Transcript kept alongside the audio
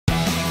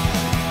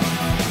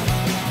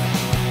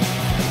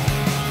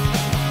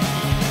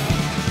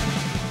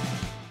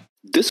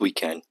This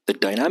weekend, the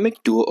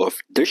dynamic duo of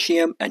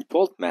Drishyam and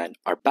 12th Man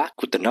are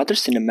back with another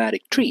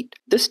cinematic treat,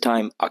 this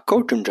time a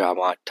courtroom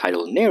drama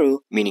titled Neru,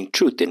 meaning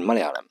truth in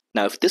Malayalam.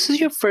 Now, if this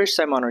is your first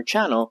time on our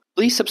channel,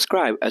 please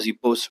subscribe as we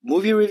post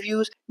movie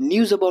reviews,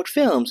 news about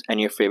films, and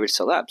your favorite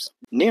celebs.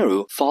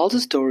 Neru follows the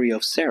story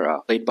of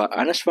Sarah, played by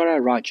Anaswara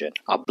Rajan,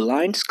 a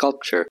blind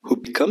sculptor who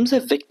becomes a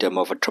victim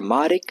of a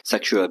traumatic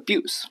sexual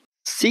abuse.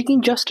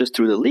 Seeking justice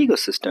through the legal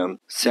system,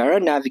 Sarah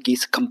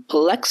navigates the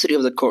complexity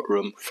of the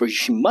courtroom, for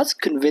she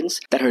must convince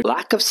that her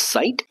lack of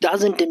sight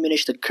doesn't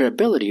diminish the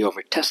credibility of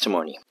her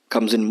testimony.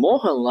 Comes in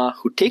Mohanlal,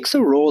 who takes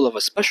the role of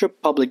a special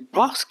public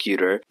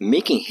prosecutor,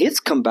 making his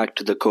comeback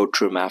to the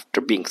courtroom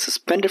after being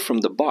suspended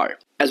from the bar.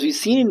 As we've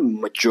seen in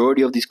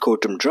majority of these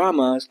courtroom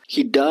dramas,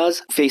 he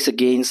does face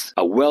against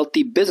a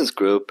wealthy business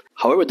group.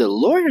 However, the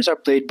lawyers are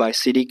played by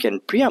Sidhique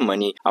and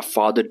Priyamani, a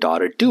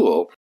father-daughter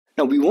duo.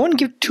 Now, we won't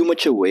give too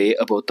much away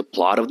about the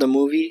plot of the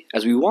movie,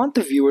 as we want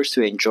the viewers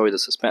to enjoy the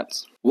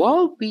suspense.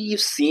 While we've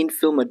seen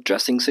film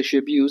addressing sexual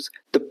abuse,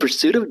 the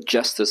pursuit of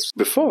justice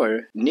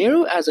before,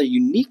 Neru has a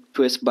unique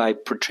twist by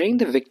portraying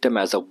the victim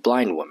as a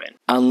blind woman.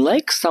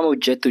 Unlike some of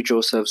Jeethu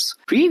Joseph's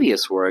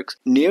previous works,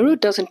 Neru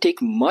doesn't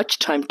take much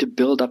time to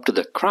build up to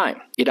the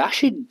crime. It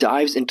actually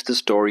dives into the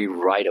story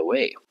right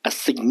away. A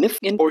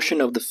significant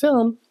portion of the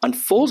film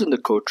unfolds in the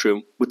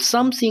courtroom, with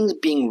some scenes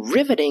being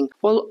riveting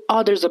while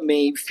others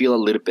may feel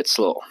a little bit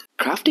slow.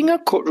 Crafting a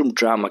courtroom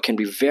drama can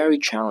be very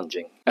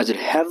challenging, as it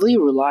heavily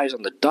relies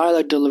on the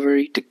dialogue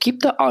delivery to keep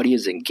the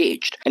audience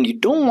engaged, and you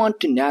don't want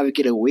to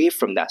navigate away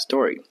from that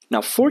story.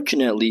 Now,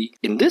 fortunately,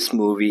 in this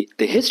movie,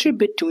 the history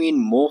between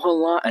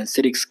Mohanlal and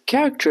Siddique's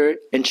character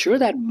ensure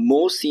that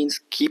most scenes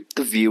keep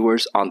the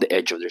viewers on the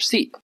edge of their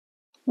seat.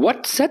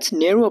 What sets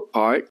Neru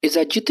apart is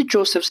that Jeethu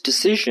Joseph's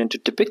decision to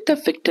depict the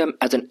victim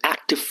as an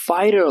active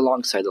fighter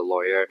alongside the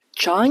lawyer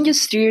challenges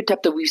the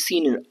stereotype that we've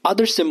seen in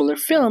other similar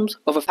films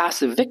of a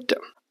passive victim.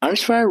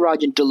 Anaswara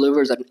Rajan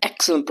delivers an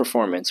excellent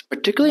performance,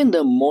 particularly in the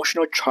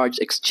emotional charged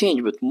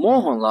exchange with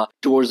Mohanlal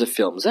towards the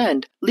film's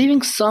end,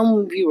 leaving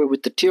some viewer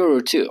with a tear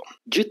or two.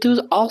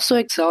 Jeethu also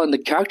excels in the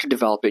character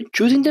development,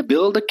 choosing to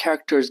build the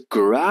characters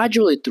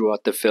gradually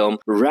throughout the film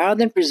rather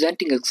than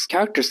presenting a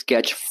character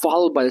sketch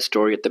followed by the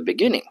story at the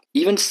beginning.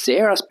 Even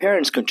Sarah's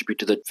parents contribute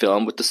to the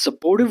film with the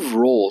supportive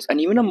roles and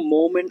even a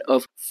moment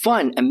of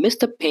fun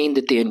amidst the pain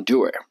that they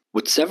endure.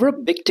 With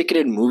several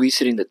big-ticketed movies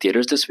hitting the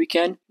theaters this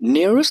weekend,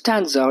 Neru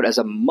stands out as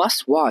a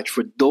must-watch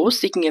for those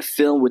seeking a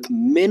film with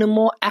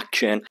minimal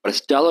action but a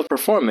stellar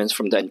performance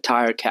from the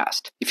entire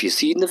cast. If you've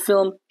seen the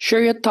film,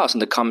 share your thoughts in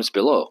the comments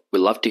below. We'd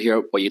love to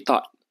hear what you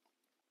thought.